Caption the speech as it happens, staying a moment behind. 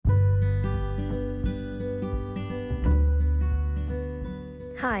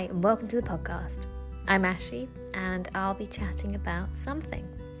Hi, and welcome to the podcast. I'm Ashley, and I'll be chatting about something.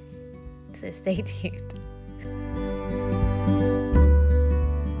 So stay tuned.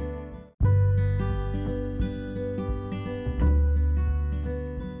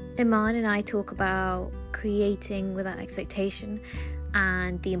 Iman and I talk about creating without expectation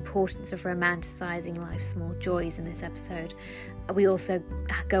and the importance of romanticizing life's small joys in this episode. We also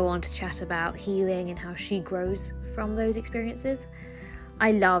go on to chat about healing and how she grows from those experiences.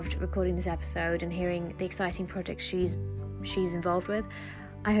 I loved recording this episode and hearing the exciting projects she's involved with.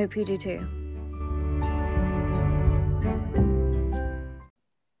 I hope you do too.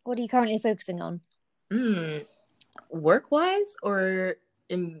 What are you currently focusing on? Work-wise or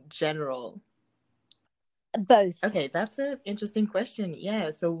in general? Both. Okay, that's an interesting question.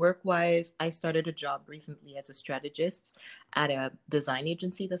 Yeah, so work-wise, I started a job recently as a strategist at a design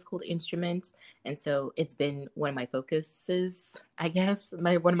agency that's called Instrument. And so it's been one of my focuses, I guess,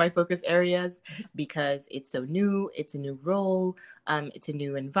 one of my focus areas, because it's so new, it's a new role, it's a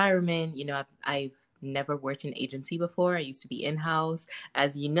new environment. You know, I've never worked in agency before. I used to be in-house,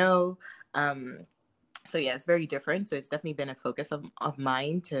 as you know. So yeah, it's very different. So it's definitely been a focus of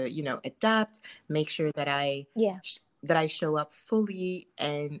mine to, adapt, make sure that I show up fully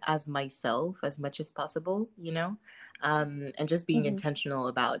and as myself as much as possible, and just being intentional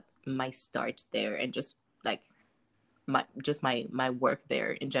about my start there and just like my work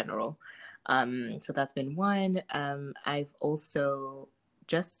there in general. So that's been one. I've also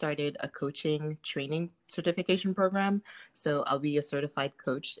just started a coaching training certification program. So I'll be a certified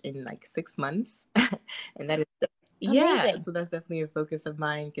coach in like 6 months. And that is, Amazing. so that's definitely a focus of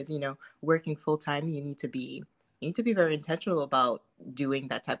mine because, working full time, you need to be very intentional about doing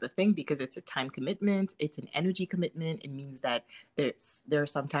that type of thing because it's a time commitment. It's an energy commitment. It means that there are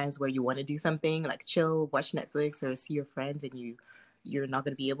some times where you want to do something like chill, watch Netflix or see your friends and you're not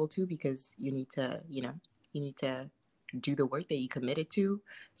going to be able to because you need to do the work that you committed to.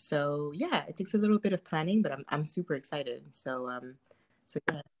 So yeah, it takes a little bit of planning, but I'm super excited. So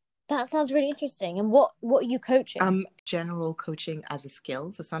yeah. That sounds really interesting. And what are you coaching? General coaching as a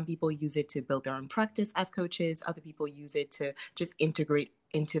skill. So some people use it to build their own practice as coaches. Other people use it to just integrate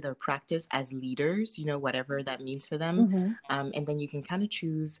into their practice as leaders, whatever that means for them. And then you can kind of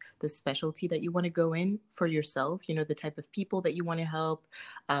choose the specialty that you want to go in for yourself, the type of people that you want to help.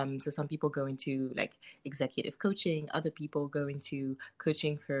 So some people go into like executive coaching. Other people go into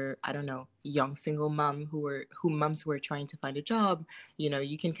coaching for, I don't know, young single moms who are trying to find a job.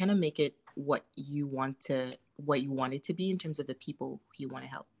 You can kind of make it what you want it to be in terms of the people you want to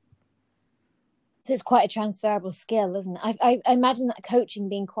help. So it's quite a transferable skill, isn't it? I imagine that coaching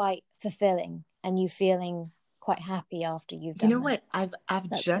being quite fulfilling and you feeling quite happy after you've done what? I've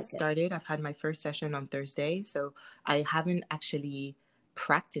just started. I've had my first session on Thursday, so I haven't actually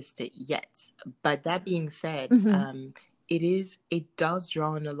practiced it yet. But that being said, it does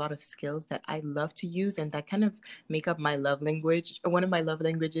draw on a lot of skills that I love to use and that kind of make up my love language, one of my love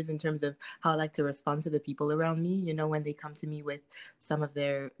languages in terms of how I like to respond to the people around me. When they come to me with some of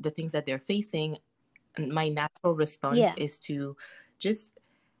the things that they're facing, my natural response is to just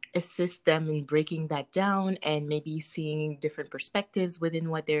assist them in breaking that down and maybe seeing different perspectives within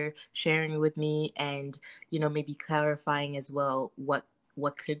what they're sharing with me and, maybe clarifying as well what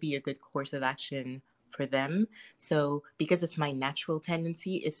could be a good course of action for them. So because it's my natural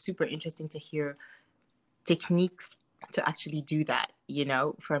tendency, it's super interesting to hear techniques to actually do that,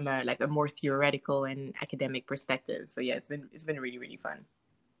 from a more theoretical and academic perspective. So yeah, it's been really, really fun.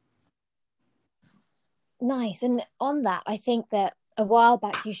 Nice. And on that, I think that a while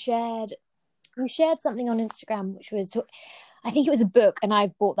back you shared something on Instagram, which was, I think it was a book, and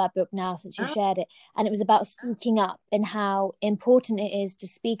I've bought that book now since you shared it. And it was about speaking up and how important it is to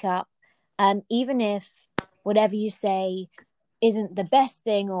speak up, even if whatever you say isn't the best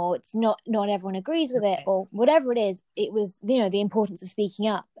thing or it's not everyone agrees with it or whatever it is. It was, the importance of speaking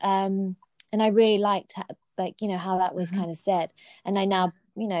up. And I really liked how that was kind of said. And I now,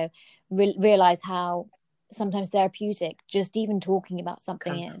 realize how sometimes therapeutic just even talking about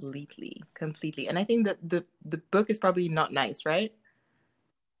something completely. And I think that the book is probably not nice, right?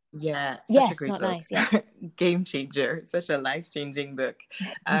 Yeah, such a great book. Nice, yeah. Game changer, such a life-changing book.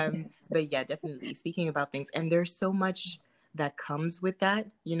 But yeah, definitely speaking about things, and there's so much that comes with that,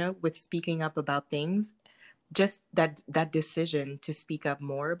 with speaking up about things. Just that decision to speak up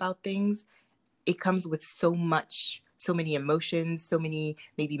more about things, it comes with so many emotions, so many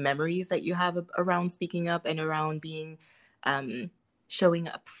maybe memories that you have around speaking up and around being showing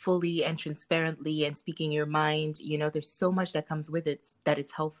up fully and transparently and speaking your mind. There's so much that comes with it that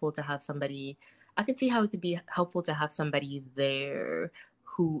it's helpful to have somebody. I can see how it could be helpful to have somebody there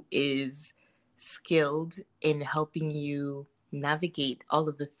who is skilled in helping you navigate all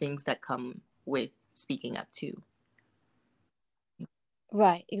of the things that come with speaking up too.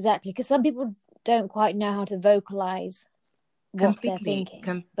 Right, exactly. Because some people don't quite know how to vocalize what they're Completely,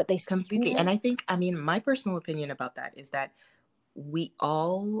 thinking, but they, completely. And I think, I mean, my personal opinion about that is that we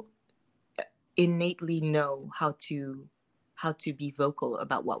all innately know how to be vocal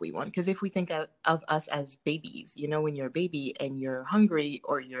about what we want. Because if we think of us as babies, you know, when you're a baby and you're hungry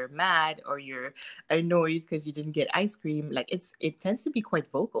or you're mad or you're annoyed because you didn't get ice cream, like it tends to be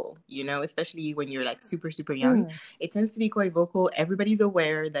quite vocal, you know, especially when you're like super, super young. It tends to be quite vocal. Everybody's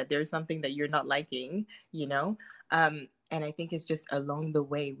aware that there's something that you're not liking, you know. And I think it's just along the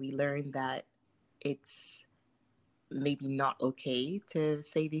way we learn that it's maybe not okay to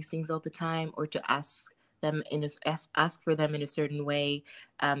say these things all the time or to ask them ask for them in a certain way.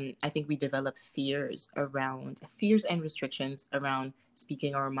 I think we develop fears and restrictions around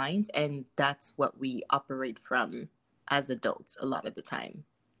speaking our minds, and that's what we operate from as adults a lot of the time.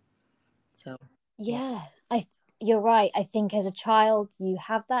 So yeah, you're right. I think as a child you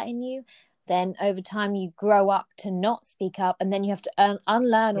have that in you. Then over time you grow up to not speak up, and then you have to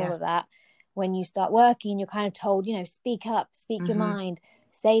unlearn all yeah. of that. When you start working, you're kind of told, you know, speak up, speak your mind,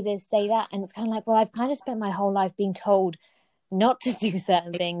 say this, say that, and it's kind of like, well, I've kind of spent my whole life being told not to do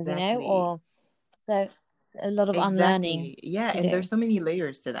certain things, you know, Exactly. or so it's a lot of unlearning Exactly. Yeah, to and do. there's so many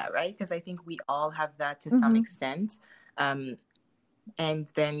layers to that, right? Because I think we all have that to some extent. And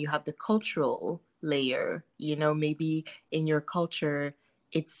then you have the cultural layer, you know, maybe in your culture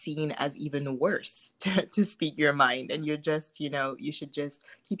it's seen as even worse to speak your mind, and you're just, you know, you should just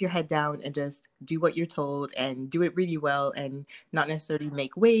keep your head down and just do what you're told and do it really well and not necessarily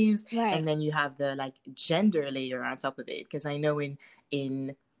make waves. Right. And then you have the like gender layer on top of it, because I know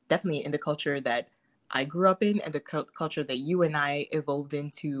in definitely in the culture that I grew up in and the culture that you and I evolved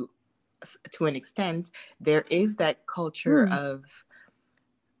into to an extent, there is that culture of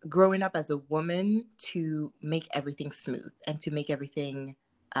growing up as a woman to make everything smooth and to make everything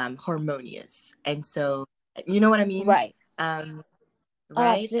harmonious. And so, you know what I mean? Right. Oh,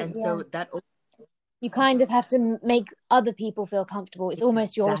 Right. And absolutely. Yeah. so that You kind of have to make other people feel comfortable. It's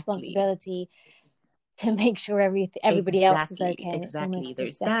almost your exactly, responsibility to make sure everybody else is okay, and it's exactly. almost a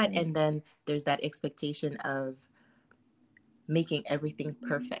There's that. second. And then there's that expectation of making everything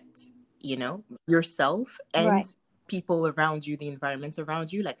perfect, you know, yourself Right. and people around you, the environments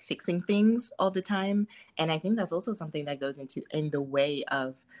around you, like fixing things all the time. And I think that's also something that goes in the way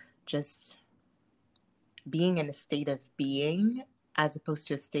of just being in a state of being as opposed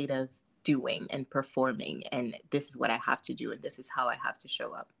to a state of doing and performing, and this is what I have to do and this is how I have to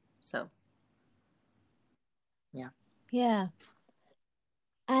show up. So Yeah.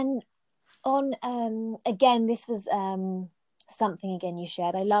 And on again, this was something again you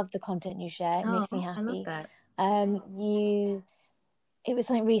shared. I love the content you share. It makes me I love happy. that. You It was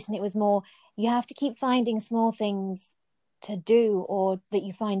something recent. It was more, you have to keep finding small things to do or that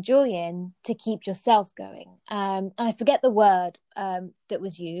you find joy in to keep yourself going. And I forget the word that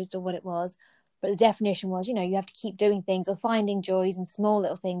was used or what it was, but the definition was, you know, you have to keep doing things or finding joys and small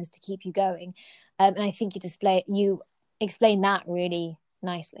little things to keep you going. And I think you explain that really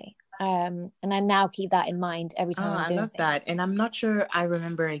nicely. And I now keep that in mind every Oh, time I'm I doing love that. things. And I'm not sure I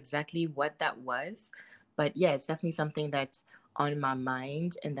remember exactly what that was, but yeah, it's definitely something that's on my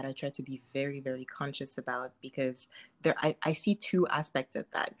mind and that I try to be very, very conscious about, because I see two aspects of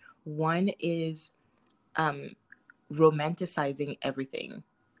that. One is um, romanticizing everything,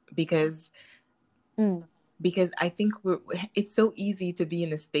 because Mm. I think it's so easy to be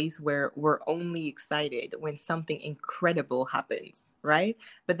in a space where we're only excited when something incredible happens, right?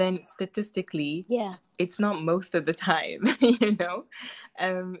 But then statistically, Yeah. it's not most of the time, you know?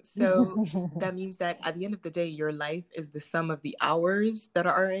 So that means that at the end of the day, your life is the sum of the hours that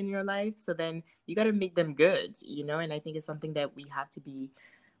are in your life. So then you got to make them good, you know? And I think it's something that we have to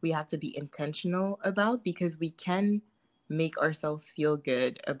be intentional about, because we can make ourselves feel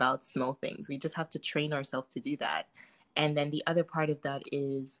good about small things. We just have to train ourselves to do that. And then the other part of that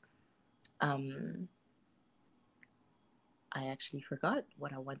is, I actually forgot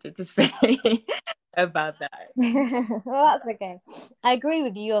what I wanted to say about that. Well, that's okay. I agree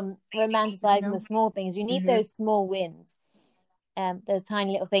with you on romanticizing No. the small things. You need Mm-hmm. those small wins. Those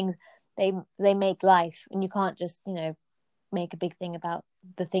tiny little things. They make life, and you can't just, you know, make a big thing about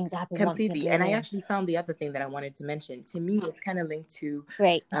the things that happen once in a Completely. blue And I moon. actually found the other thing that I wanted to mention. To me, it's kind of linked to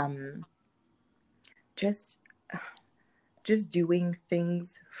Great. just doing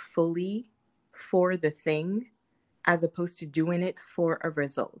things fully for the thing as opposed to doing it for a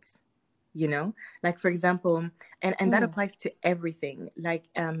result. you know, like for example, and that Mm, applies to everything. Like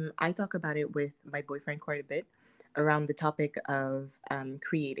I talk about it with my boyfriend quite a bit around the topic of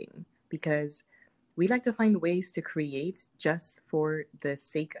creating, because we like to find ways to create just for the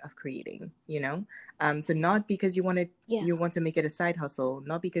sake of creating, you know. So not because yeah. you want to make it a side hustle,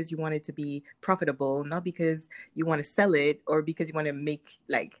 not because you want it to be profitable, not because you want to sell it, or because you want to make,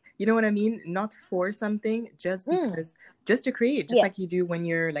 like, you know what I mean, not for something, just Mm, because, just to create, just yeah. like you do when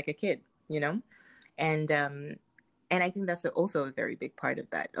you're like a kid, you know. And and I think that's also a very big part of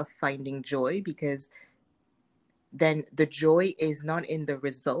that, of finding joy, because then the joy is not in the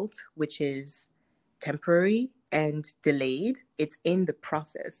result, which is temporary and delayed. It's in the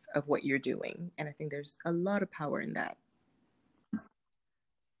process of what you're doing. And I think there's a lot of power in that.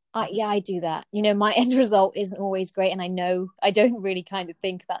 Yeah, I do that. You know, my end result isn't always great, and I know I don't really kind of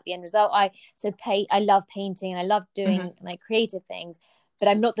think about the end result. I love painting and I love Mm-hmm. doing like creative things, but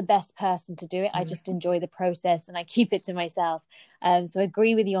I'm not the best person to do it. I just enjoy the process and I keep it to myself. So I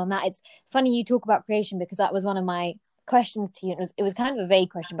agree with you on that. It's funny you talk about creation because that was one of my questions to you. It was kind of a vague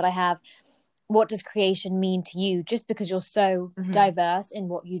question, but I have, what does creation mean to you? Just because you're so Mm-hmm. diverse in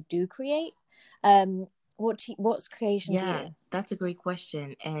what you do create. What's creation to Yeah, you? that's a great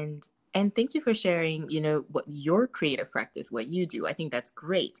question. And thank you for sharing, you know, what your creative practice, what you do. I think that's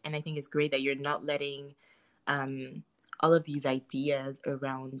great. And I think it's great that you're not letting um, all of these ideas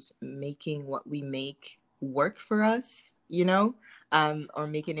around making what we make work for us, you know, or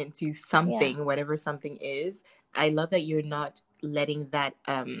making it into Yeah. something, whatever something is. I love that you're not letting that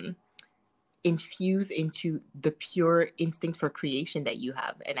infuse into the pure instinct for creation that you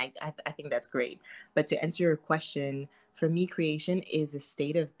have. And I think that's great. But to answer your question, for me, creation is a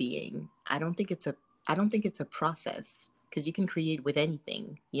state of being. I don't think it's a process, because you can create with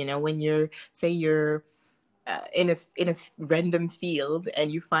anything. You know, when you're, say you're in a random field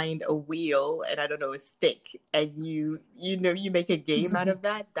and you find a wheel and, I don't know, a stick, and you know, you make a game out of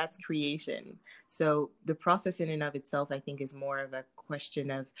that, that's creation. So the process in and of itself, I think, is more of a question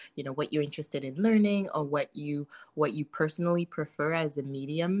of, you know, what you're interested in learning, or what you personally prefer as a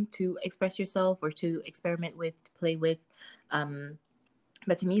medium to express yourself or to experiment with, to play with. um,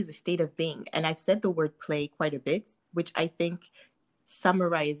 but to me, it's a state of being. And I've said the word play quite a bit, which I think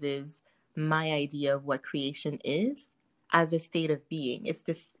summarizes my idea of what creation is, as a state of being.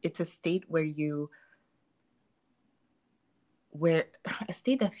 It's a state where where a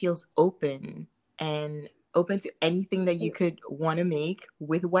state that feels open, and open to anything that you could want to make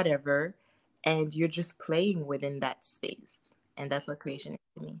with whatever, and you're just playing within that space. And that's what creation is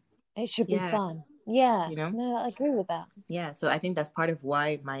to me. It should be Yeah, fun. Yeah, you know? no, I agree with that. Yeah, so I think that's part of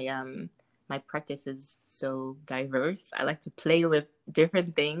why my practice is so diverse. I like to play with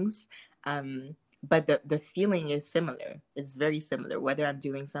different things, but the feeling is similar. It's very similar, whether I'm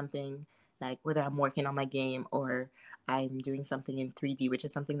doing something, like whether I'm working on my game, or I'm doing something in 3D, which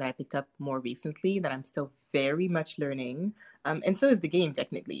is something that I picked up more recently, that I'm still very much learning. And so is the game,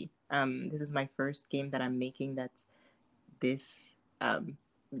 technically. This is my first game that I'm making that's this um,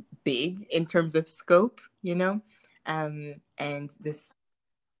 big in terms of scope, you know? And this,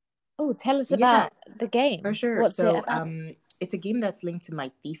 Oh, tell us yeah, about the for game. sure. What's it So about? it's a game that's linked to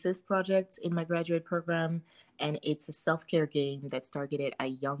my thesis project in my graduate program. And it's a self care game that's targeted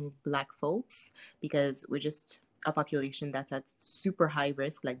at young Black folks, because we're just a population that's at super high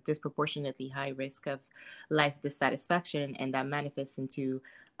risk, like disproportionately high risk of life dissatisfaction. And that manifests into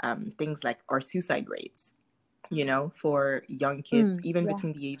things like our suicide rates, you know, for young kids, even Yeah.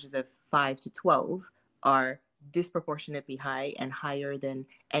 between the ages of 5 to 12, are disproportionately high, and higher than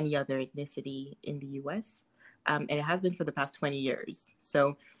any other ethnicity in the US. And it has been for the past 20 years.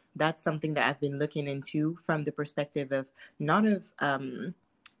 So that's something that I've been looking into from the perspective of, not of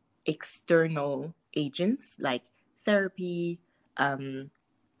external agents like therapy, um,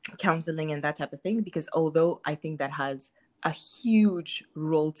 counseling, and that type of thing, because although I think that has a huge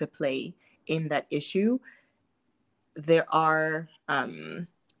role to play in that issue, there are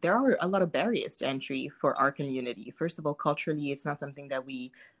there are a lot of barriers to entry for our community. First of all, culturally, it's not something that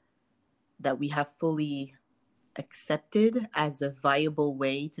we have fully accepted as a viable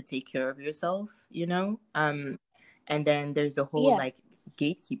way to take care of yourself, you know. And then there's the whole, Yeah. like,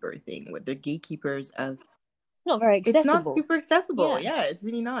 gatekeeper thing, with the gatekeepers of, It's not very it's not accessible. super accessible. Yeah. Yeah, it's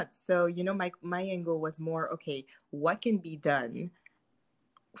really not. So, you know, my angle was more, okay, what can be done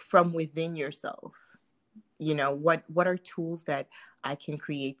from within yourself? You know, what are tools that I can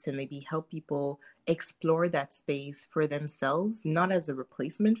create to maybe help people explore that space for themselves, not as a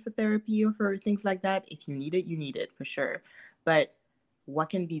replacement for therapy or for things like that. If you need it, you need it, for sure, but what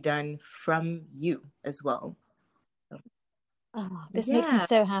can be done from you as well. Oh, this makes me Yeah,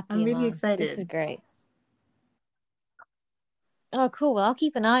 so I'm happy, really Iman. This is excited. great. Oh, cool. Well, I'll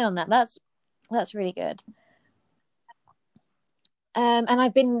keep an eye on that. That's really good. And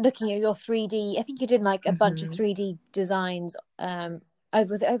I've been looking at your 3D. I think you did like a bunch of Hmm. 3D designs.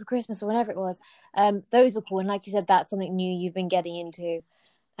 Over was it over Christmas or whenever it was. Those were cool. And like you said, that's something new you've been getting into.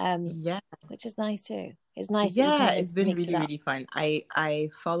 Um, Yeah. which is nice too. It's nice that you Yeah, kind of it's been mix it really, up. really fun. I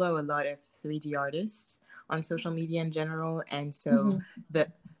follow a lot of 3D artists on social media in general, and so Hmm. the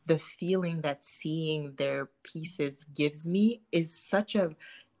the feeling that seeing their pieces gives me is such a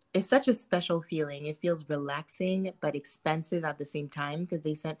it's such a special feeling. It feels relaxing but expensive at the same time because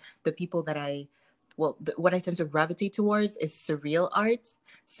they sent the people that what I tend to gravitate towards is surreal art.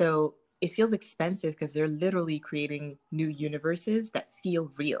 So it feels expensive because they're literally creating new universes that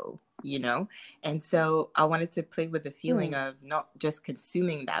feel real, you know? And so I wanted to play with the feeling Mm. of not just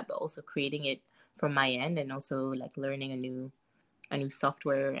consuming that, but also creating it from my end and also like learning a new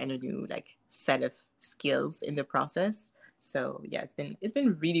software and a new like set of skills in the process. So yeah, it's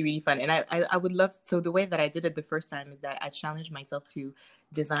been really, really fun. And I would love, so the way that I did it the first time is that I challenged myself to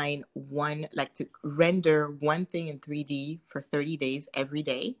design one, like to render one thing in 3D for 30 days every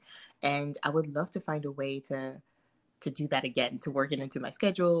day. And I would love to find a way to do that again, to work it into my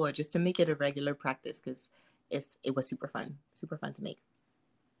schedule or just to make it a regular practice because it was super fun to make.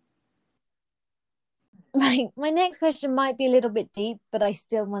 My next question might be a little bit deep, but I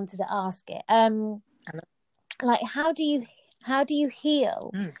still wanted to ask it. Like how do you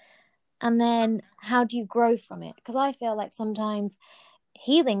heal, Mm. and then how do you grow from it? Because I feel like sometimes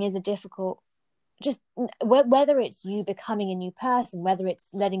healing is a difficult, just whether it's you becoming a new person, whether it's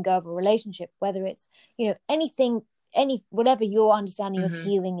letting go of a relationship, whether it's anything, whatever your understanding of Hmm.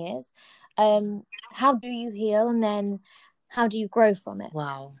 healing is. How do you heal, and then how do you grow from it?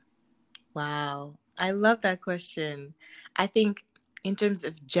 Wow. Wow. I love that question. I think, in terms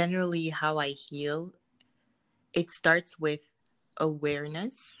of generally how I heal, it starts with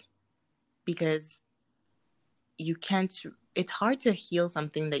awareness because you can't, it's hard to heal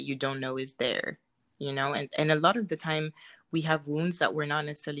something that you don't know is there, and a lot of the time we have wounds that we're not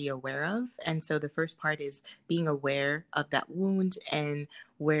necessarily aware of. And so the first part is being aware of that wound and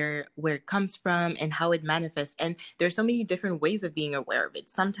where it comes from and how it manifests. And there's so many different ways of being aware of it.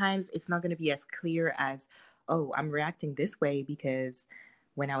 Sometimes it's not going to be as clear as, oh, I'm reacting this way because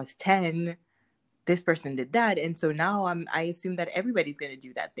when I was 10 this person did that, and so now I assume that everybody's going to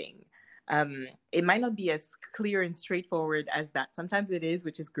do that thing. It might not be as clear and straightforward as that. Sometimes it is,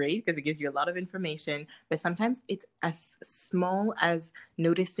 which is great because it gives you a lot of information, but sometimes it's as small as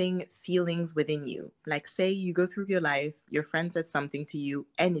noticing feelings within you. Like, say you go through your life, your friend said something to you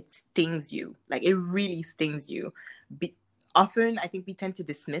and it stings you, like it really stings you. Be- Often I think we tend to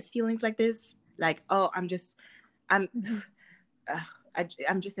dismiss feelings like this, like, oh, I'm uh,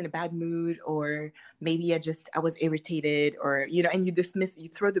 I'm just in a bad mood, or maybe I was irritated, or and you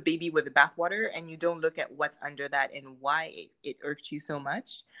throw the baby with the bathwater, and you don't look at what's under that and why it irked you so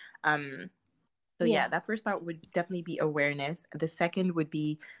much. Um, so yeah, Yeah. that first part would definitely be awareness. The second would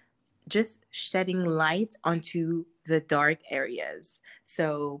be just shedding light onto the dark areas.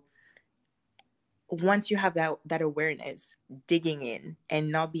 So once you have that awareness, digging in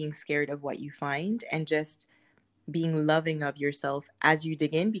and not being scared of what you find, and just being loving of yourself as you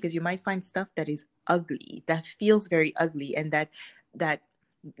dig in, because you might find stuff that is ugly, that feels very ugly, and that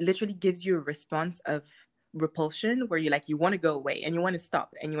literally gives you a response of repulsion, where you want to go away and you want to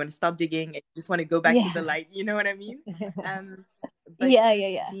stop and you want to stop digging and you just want to go back to the Yeah. light, you know what I mean? um but Yeah, yeah,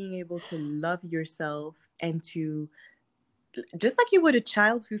 just yeah. being able to love yourself, and to, just like you would a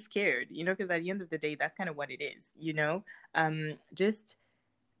child who's scared, because at the end of the day that's kind of what it is, just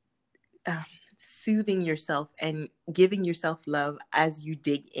uh, soothing yourself and giving yourself love as you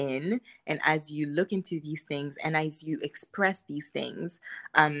dig in and as you look into these things and as you express these things.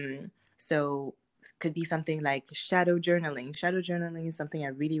 So could be something like shadow journaling. Shadow journaling is something I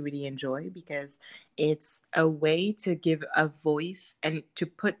really, really enjoy because it's a way to give a voice and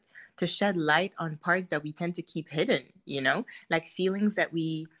to shed light on parts that we tend to keep hidden, like feelings that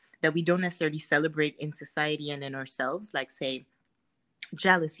we don't necessarily celebrate in society and in ourselves, like, say,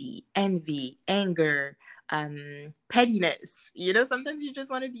 jealousy, envy, anger, pettiness. Sometimes you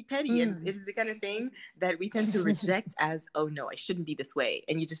just want to be petty, and Mm. it is the kind of thing that we tend to reject as, oh no, I shouldn't be this way,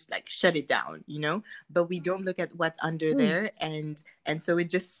 and you just like shut it down. But we don't look at what's under Mm. there, and so it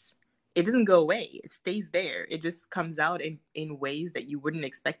doesn't go away. It stays there. It just comes out in ways that you wouldn't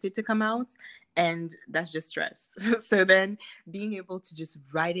expect it to come out. And that's just stress. So then being able to just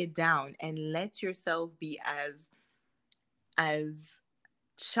write it down and let yourself be as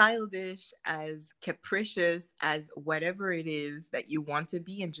childish, as capricious as whatever it is that you want to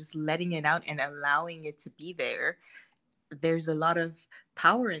be, and just letting it out and allowing it to be there, there's a lot of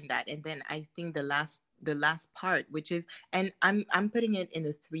power in that. And then I think the last part, which is, and I'm putting it in a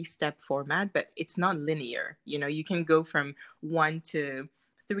 3-step format, but it's not linear. You can go from 1 to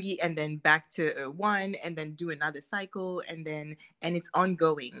 3 and then back to 1 and then do another cycle, and it's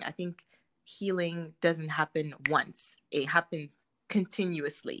ongoing. I think healing doesn't happen once, it happens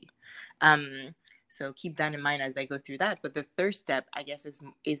continuously. um so keep that in mind as I go through that. But the third step, I guess,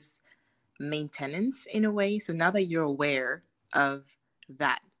 is maintenance, in a way. So now that you're aware of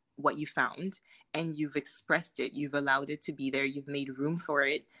that, what you found, and you've expressed it, you've allowed it to be there, you've made room for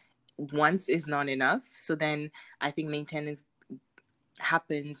it, once is not enough. So then I think maintenance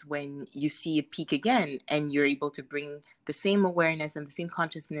happens when you see a peak again, and you're able to bring the same awareness and the same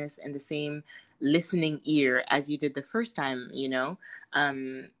consciousness and the same listening ear as you did the first time.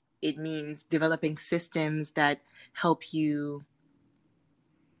 It means developing systems that help you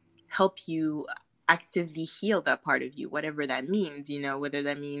actively heal that part of you, whatever that means. Whether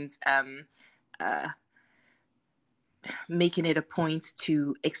that means uh, making it a point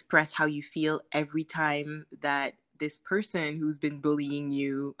to express how you feel every time that this person who's been bullying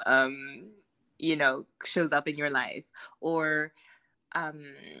you shows up in your life, or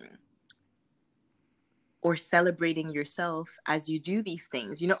um, or celebrating yourself as you do these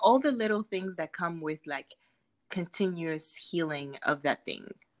things. All the little things that come with, like, continuous healing of that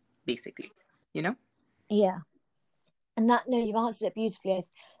thing, basically. Yeah. And that, no, you've answered it beautifully.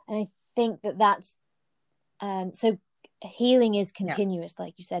 And I think that's so healing is continuous,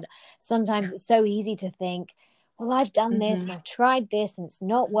 like you said. Sometimes it's so easy to think, well, I've done this and I've tried this and it's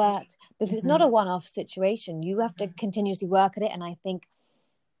not worked, because it's not a one-off situation. You have to continuously work at it. And I think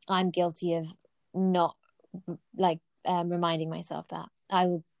I'm guilty of not reminding myself that I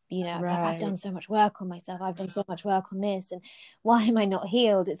will, like, I've done so much work on myself, I've done so much work on this, and why am I not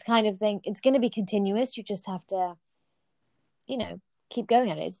healed? It's kind of thing. It's going to be continuous. You just have to, keep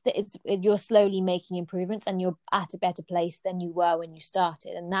going at it. You're slowly making improvements, and you're at a better place than you were when you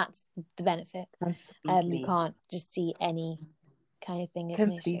started, and that's the benefit. You can't just see any kind of thing as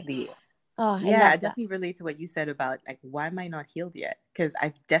an issue. Completely. Oh, yeah, I definitely that. relate to what you said about, like, why am I not healed yet? Because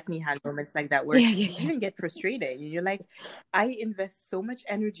I've definitely had moments like that where you even get frustrated, and you're like, I invest so much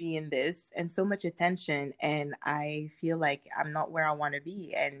energy in this and so much attention, and I feel like I'm not where I want to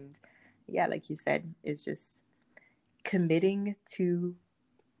be. And yeah, like you said, it's just committing to,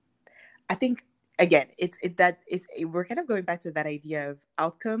 I think, again, we're kind of going back to that idea of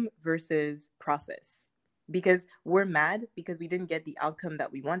outcome versus process, because we're mad because we didn't get the outcome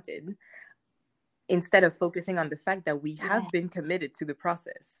that we wanted, instead of focusing on the fact that we have been committed to the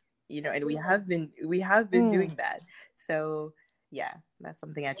process, and we have been doing that. So yeah, that's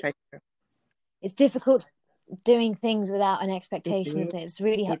something I try to do. It's difficult doing things without an expectation, isn't it? It's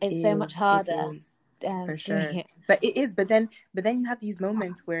really, it's so much harder. For sure. But then you have these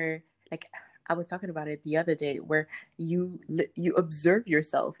moments where, like, I was talking about it the other day, where you observe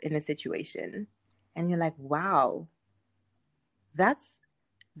yourself in a situation and you're like, wow, that's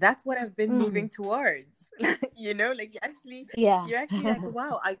what I've been moving towards. Like, you're actually like,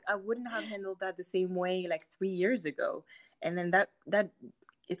 wow, I wouldn't have handled that the same way like 3 years ago. And then that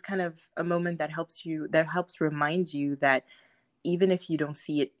it's kind of a moment that helps remind you that even if you don't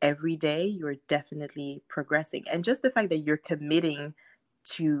see it every day, you're definitely progressing. And just the fact that you're committing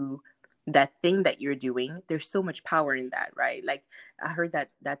to that thing that you're doing, there's so much power in that, right? Like, I heard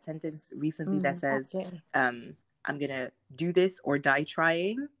that sentence recently that says, I'm going to do this or die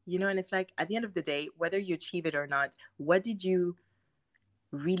trying, and it's like, at the end of the day, whether you achieve it or not, what did you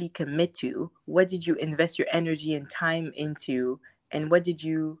really commit to? What did you invest your energy and time into? And what did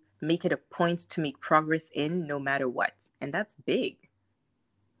you make it a point to make progress in, no matter what? And that's big.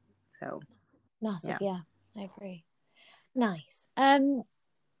 So massive. Yeah, I agree. Nice.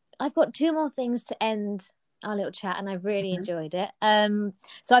 I've got 2 more things to end our little chat, and I've really enjoyed it.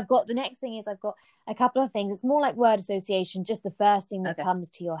 So I've got, the next thing is, I've got a couple of things. It's more like word association, just the first thing that comes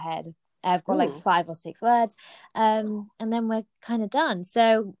to your head. I've got like 5 or 6 words, and then we're kind of done.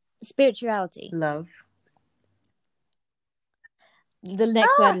 So, spirituality. Love. The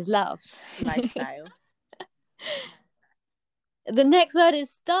next word is love. Lifestyle. The next word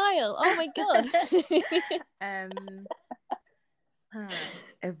is style. Oh my god.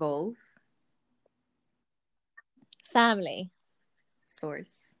 Evolve. Family.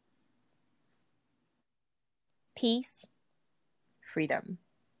 Source. Peace. Freedom.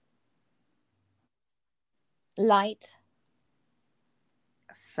 Light.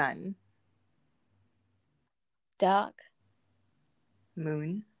 Sun. Dark.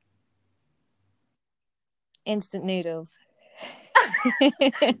 Moon. Instant noodles.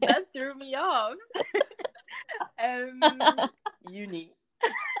 That threw me off. Uni.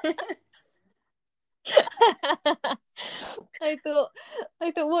 I thought,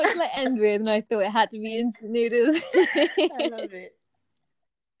 what shall I end with? And I thought it had to be instant noodles. I love it.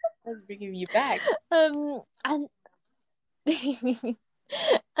 That's bringing me back. And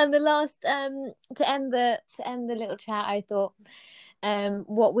and the last to end the little chat, I thought,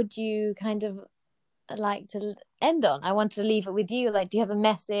 what would you kind of like to end on? I want to leave it with you. Like, do you have a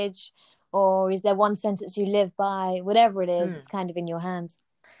message, or is there one sentence you live by? Whatever it is, it's kind of in your hands.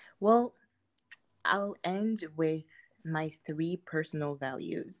 Well, I'll end with my 3 personal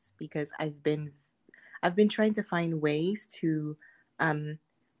values, because I've been trying to find ways to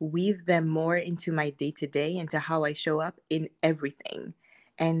weave them more into my day-to-day, into how I show up in everything.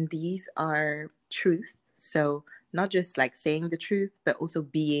 And these are truth. So not just like saying the truth, but also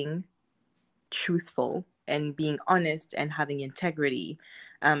being truthful and being honest and having integrity,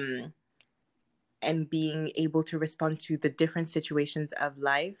 and being able to respond to the different situations of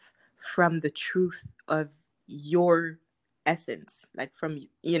life from the truth of your essence, like from,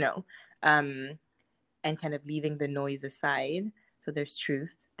 and kind of leaving the noise aside. So there's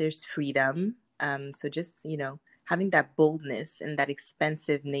truth, there's freedom. So just, having that boldness and that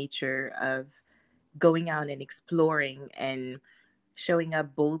expansive nature of going out and exploring and showing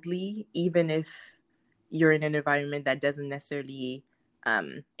up boldly, even if you're in an environment that doesn't necessarily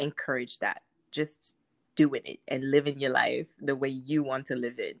encourage that. Just doing it and living your life the way you want to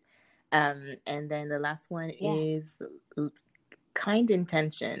live it. And then the last one is kind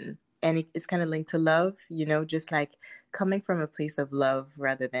intention. And it's kind of linked to love, just like coming from a place of love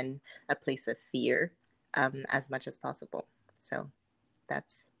rather than a place of fear, as much as possible. So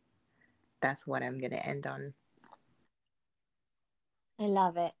that's what I'm going to end on. I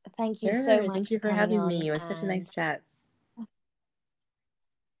love it. Thank you so much. Thank you for having me. It was such a nice chat.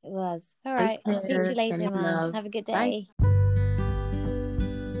 It was. All right. I'll speak to you later, Iman. Have a good day. Bye.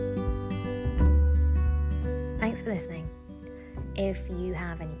 Thanks for listening. If you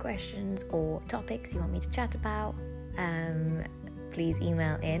have any questions or topics you want me to chat about, please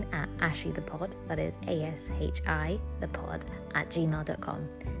email in at ashithepod, that is ASHI, thepod, @gmail.com.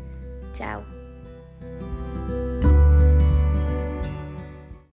 Ciao.